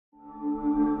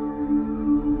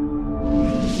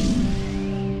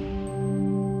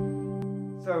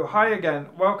So hi again,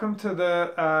 welcome to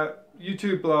the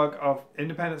YouTube blog of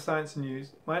Independent Science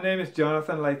News. My name is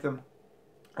Jonathan Latham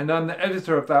and I'm the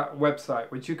editor of that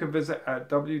website, which you can visit at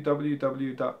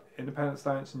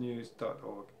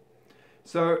www.independentsciencenews.org.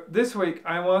 So this week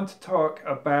I want to talk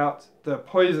about the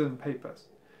Poison Papers.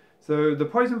 So the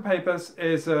Poison Papers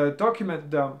is a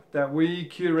document dump that we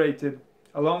curated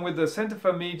along with the Center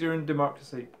for Media and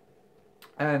Democracy,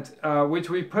 and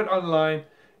which we put online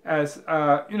as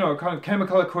you know, kind of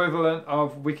chemical equivalent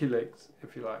of WikiLeaks,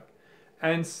 if you like.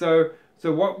 And so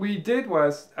what we did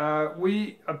was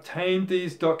we obtained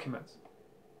these documents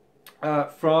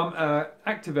from an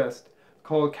activist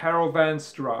called Carol Van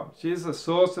Strom. She is the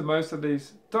source of most of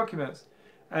these documents,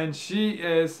 and she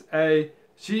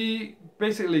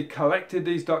basically collected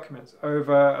these documents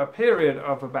over a period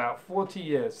of about 40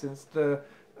 years, since the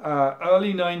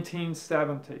early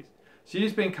 1970s.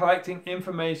 She's been collecting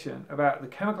information about the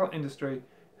chemical industry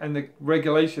and the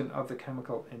regulation of the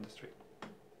chemical industry.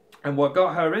 And what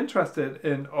got her interested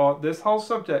in this whole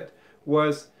subject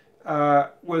was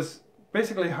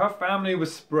basically her family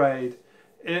was sprayed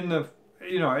in their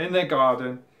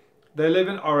garden. They live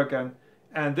in Oregon,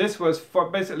 and this was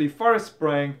basically forest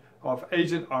spraying of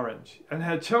Agent Orange. And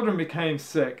her children became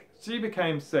sick. She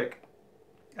became sick,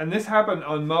 and this happened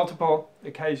on multiple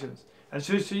occasions. And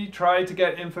so she tried to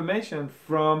get information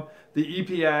from the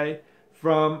EPA,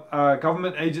 from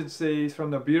government agencies,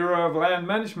 from the Bureau of Land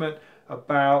Management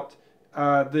about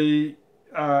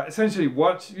essentially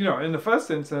what, in the first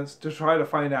instance, to try to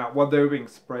find out what they were being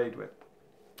sprayed with.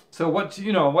 So what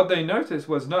they noticed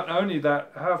was not only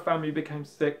that her family became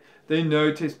sick, they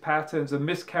noticed patterns of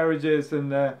miscarriages in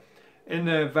their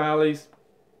valleys,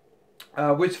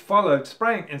 which followed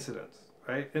spraying incidents.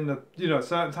 Right? In the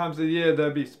certain times of the year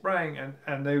there'd be spraying,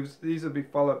 and these would be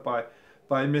followed by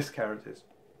miscarriages.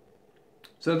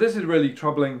 So this is really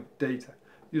troubling data,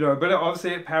 but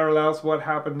obviously it parallels what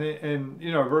happened in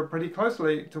pretty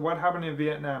closely to what happened in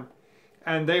Vietnam.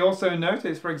 And they also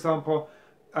noticed, for example,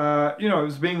 it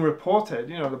was being reported.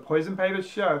 The Poison Papers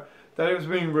show that it was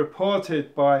being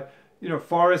reported by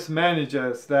forest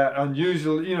managers that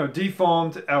unusual,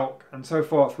 deformed elk and so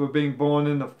forth were being born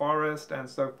in the forest and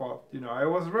so forth. It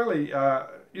was really,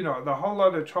 the whole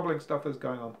lot of troubling stuff was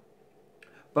going on.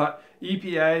 But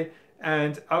EPA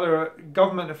and other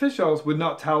government officials would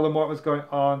not tell them what was going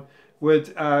on,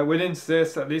 would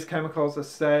insist that these chemicals are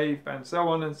safe and so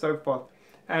on and so forth.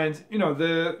 And,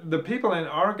 the people in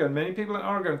Oregon, many people in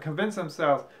Oregon convinced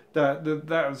themselves that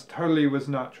totally was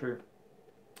not true.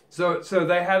 So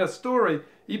they had a story,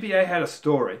 EPA had a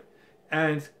story,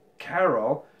 and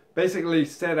Carol basically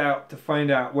set out to find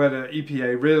out whether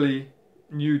EPA really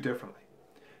knew differently.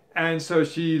 And so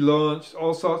she launched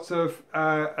all sorts of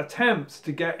attempts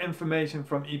to get information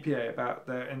from EPA about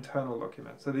their internal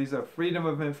documents. So these are Freedom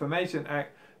of Information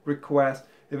Act requests.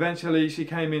 Eventually she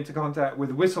came into contact with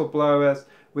whistleblowers,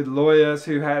 with lawyers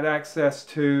who had access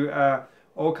to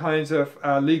all kinds of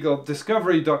legal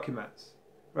discovery documents,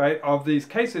 right, of these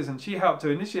cases, and she helped to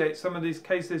initiate some of these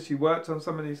cases. She worked on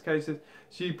some of these cases.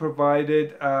 She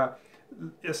provided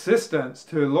assistance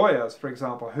to lawyers, for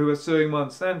example, who were suing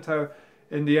Monsanto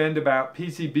in the end about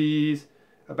PCBs,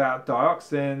 about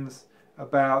dioxins,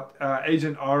 about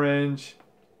Agent Orange.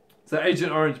 So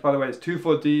Agent Orange, by the way, is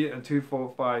 2,4-D and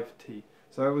 2,4,5-T.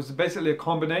 So it was basically a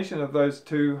combination of those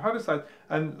two herbicides,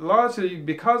 and largely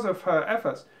because of her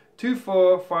efforts,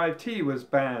 2,4,5-T was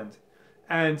banned.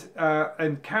 And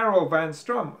Carol Van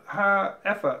Strom, her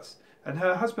efforts and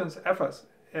her husband's efforts,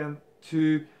 and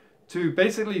to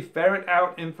basically ferret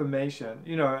out information,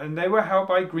 and they were helped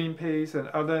by Greenpeace and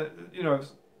other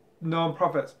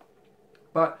non-profits.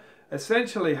 But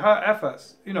essentially, her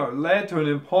efforts, led to an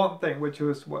important thing, which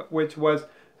was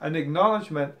an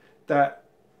acknowledgement that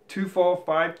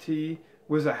 2,4,5-T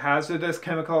was a hazardous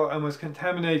chemical and was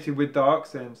contaminated with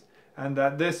dioxins, and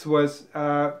that this was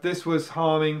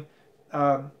harming.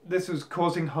 This was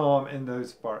causing harm in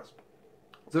those forests.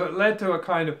 So it led to a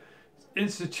kind of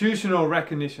institutional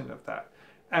recognition of that.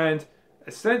 And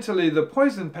essentially the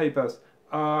Poison Papers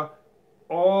are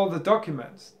all the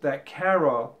documents that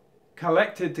Carol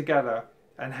collected together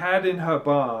and had in her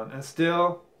barn, and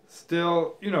still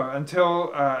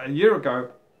until a year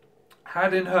ago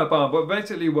had in her barn, but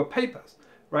basically were papers,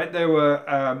 right? They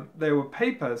were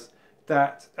papers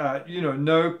that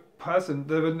no person,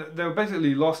 they were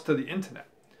basically lost to the internet,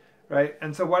 right?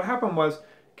 And so what happened was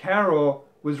Carol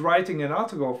was writing an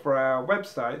article for our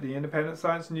website, the Independent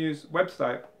Science News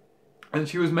website, and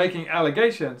she was making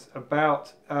allegations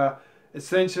about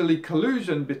essentially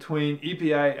collusion between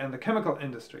EPA and the chemical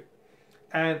industry.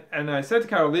 And I said to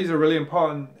Carol, these are really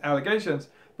important allegations,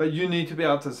 but you need to be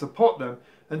able to support them.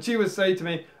 And she would say to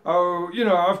me, "Oh, you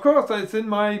know, of course it's in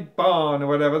my barn or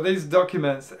whatever, these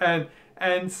documents." And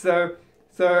I said,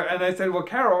 "Well,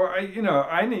 Carol,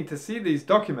 I need to see these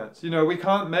documents. You know, we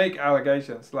can't make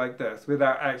allegations like this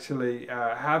without actually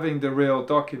having the real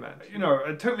document." You know,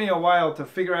 it took me a while to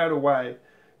figure out a way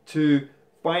to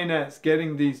finance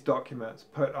getting these documents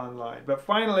put online. But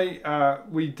finally,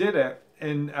 we did it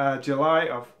in July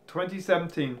of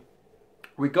 2017.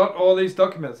 We got all these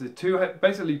documents. It's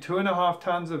basically 2.5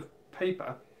 tons of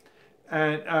paper,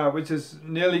 and which is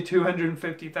nearly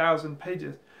 250,000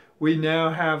 pages. We now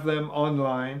have them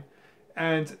online,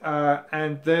 and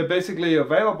they're basically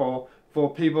available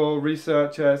for people,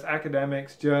 researchers,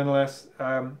 academics, journalists,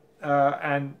 and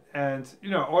you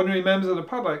know, ordinary members of the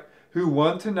public who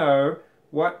want to know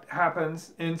what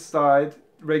happens inside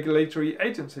regulatory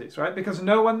agencies, right? Because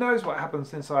no one knows what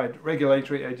happens inside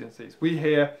regulatory agencies. We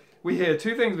hear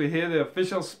two things. We hear the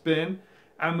official spin,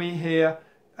 and we hear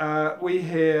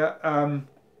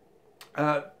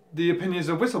the opinions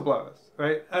of whistleblowers,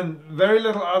 right? And very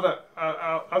little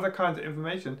other kinds of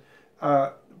information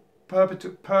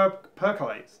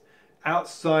percolates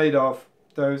outside of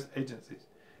those agencies.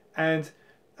 And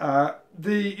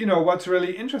what's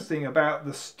really interesting about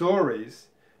the stories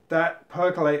that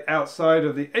percolate outside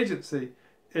of the agency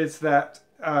is that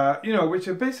which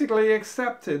are basically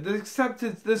accepted.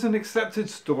 There's an accepted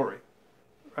story,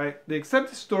 right? The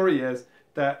accepted story is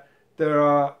that there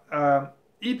are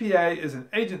EPA is an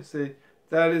agency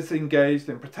that is engaged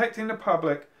in protecting the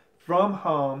public from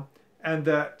harm, and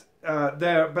that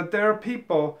there are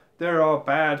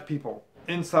bad people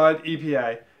inside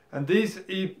EPA, and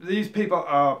these people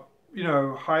are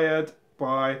hired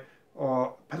by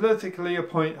or politically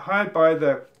hired by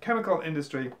the chemical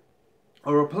industry,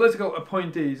 or political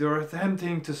appointees, or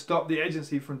attempting to stop the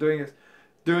agency from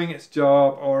doing its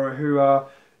job, or who are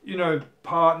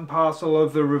part and parcel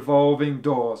of the revolving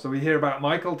door. So we hear about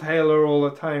Michael Taylor all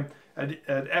the time at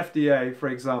FDA, for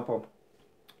example.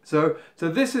 So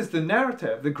this is the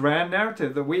narrative, the grand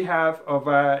narrative that we have of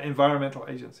our environmental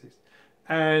agencies.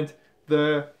 And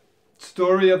the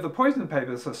story of the poison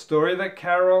papers, a story that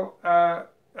Carol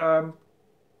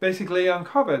basically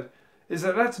uncovered, is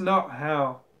that that's not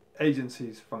how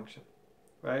agencies function,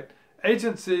 right?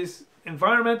 Agencies,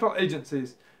 environmental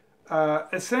agencies,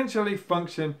 essentially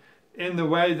function in the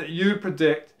way that you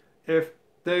predict if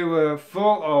they were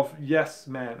full of yes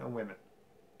men and women,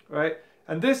 right?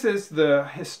 And this is the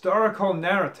historical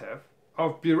narrative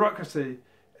of bureaucracy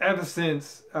ever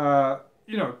since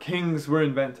kings were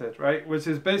invented, right? Which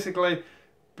is basically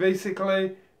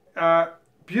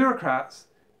bureaucrats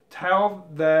tell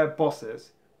their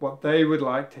bosses what they would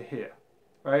like to hear,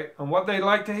 right? And what they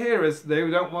like to hear is they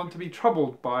don't want to be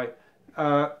troubled by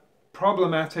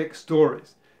problematic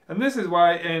stories. And this is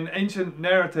why in ancient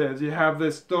narratives you have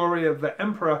this story of the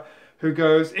emperor who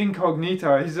goes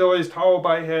incognito. He's always told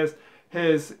by his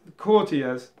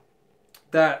courtiers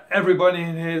that everybody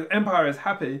in his empire is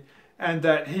happy, and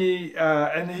that he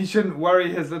shouldn't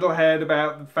worry his little head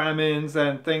about famines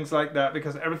and things like that,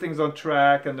 because everything's on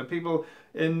track, and the people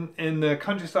in the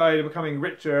countryside are becoming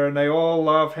richer, and they all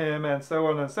love him, and so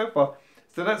on and so forth.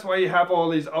 So that's why you have all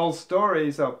these old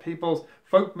stories of people's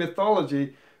folk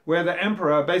mythology, where the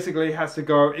emperor basically has to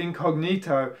go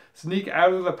incognito, sneak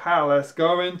out of the palace,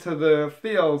 go into the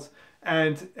fields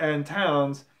and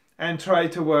towns, and try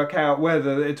to work out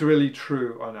whether it's really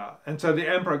true or not. And so the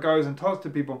emperor goes and talks to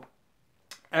people,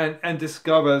 and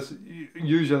discovers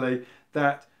usually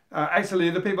that actually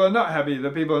the people are not happy,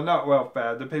 the people are not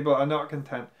well-fed, the people are not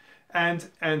content. And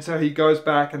so he goes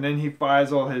back, and then he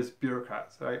fires all his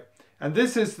bureaucrats, right? And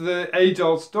this is the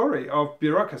age-old story of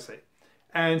bureaucracy.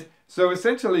 And so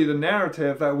essentially the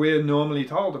narrative that we're normally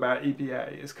told about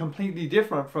EPA is completely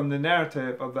different from the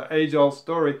narrative of the age-old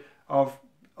story of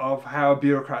how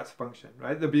bureaucrats function,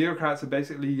 right? The bureaucrats are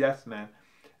basically yes men.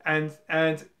 And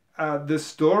the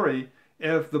story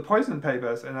of the poison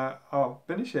papers, and I'll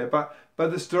finish here, but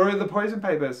the story of the poison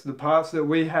papers, the parts that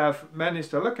we have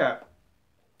managed to look at,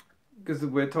 because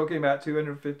we're talking about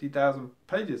 250,000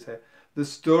 pages here, the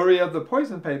story of the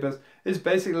poison papers is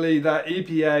basically that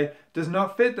EPA does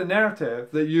not fit the narrative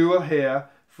that you will hear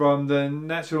from the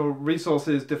Natural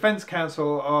Resources Defense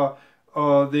Council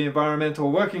or the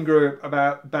Environmental Working Group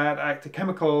about bad actor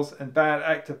chemicals and bad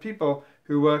actor people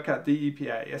who work at the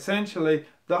EPA. Essentially,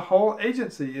 the whole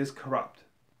agency is corrupt,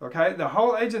 okay? The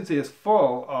whole agency is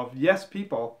full of yes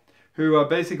people who are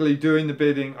basically doing the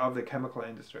bidding of the chemical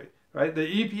industry, right? The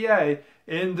EPA,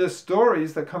 in the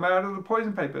stories that come out of the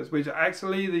poison papers, which are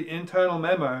actually the internal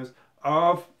memos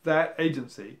of that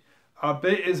agency,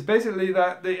 is basically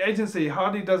that the agency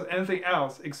hardly does anything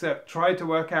else except try to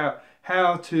work out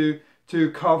how to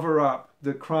cover up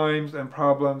the crimes and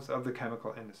problems of the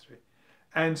chemical industry.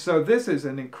 And so this is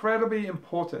an incredibly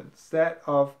important set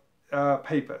of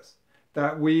papers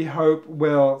that we hope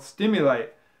will stimulate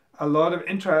a lot of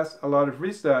interest, a lot of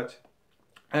research,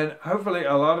 and hopefully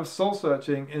a lot of soul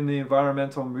searching in the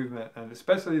environmental movement, and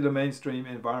especially the mainstream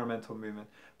environmental movement,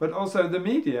 but also the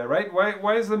media, right?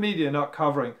 Why is the media not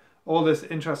covering all this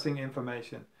interesting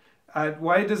information? And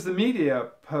why does the media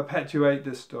perpetuate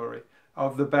this story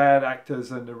of the bad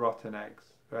actors and the rotten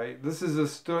eggs, right? This is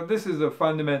a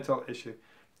fundamental issue.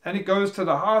 And it goes to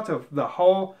the heart of the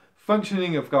whole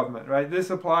functioning of government, right? This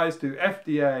applies to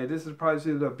FDA, this applies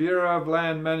to the Bureau of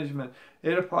Land Management,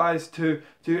 it applies to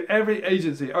every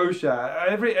agency, OSHA,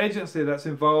 every agency that's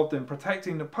involved in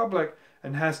protecting the public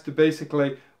and has to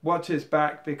basically watch its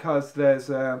back because there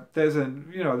are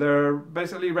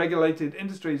basically regulated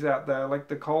industries out there like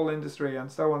the coal industry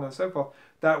and so on and so forth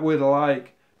that would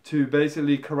like to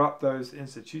basically corrupt those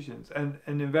institutions, and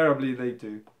invariably they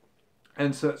do.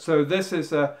 And so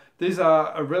these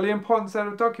are a really important set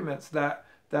of documents that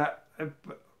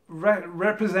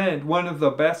represent one of the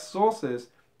best sources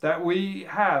that we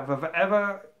have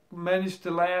ever managed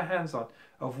to lay our hands on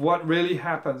of what really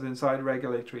happens inside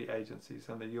regulatory agencies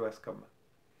and the US government.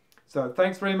 So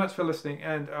thanks very much for listening,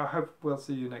 and I hope we'll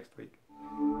see you next week.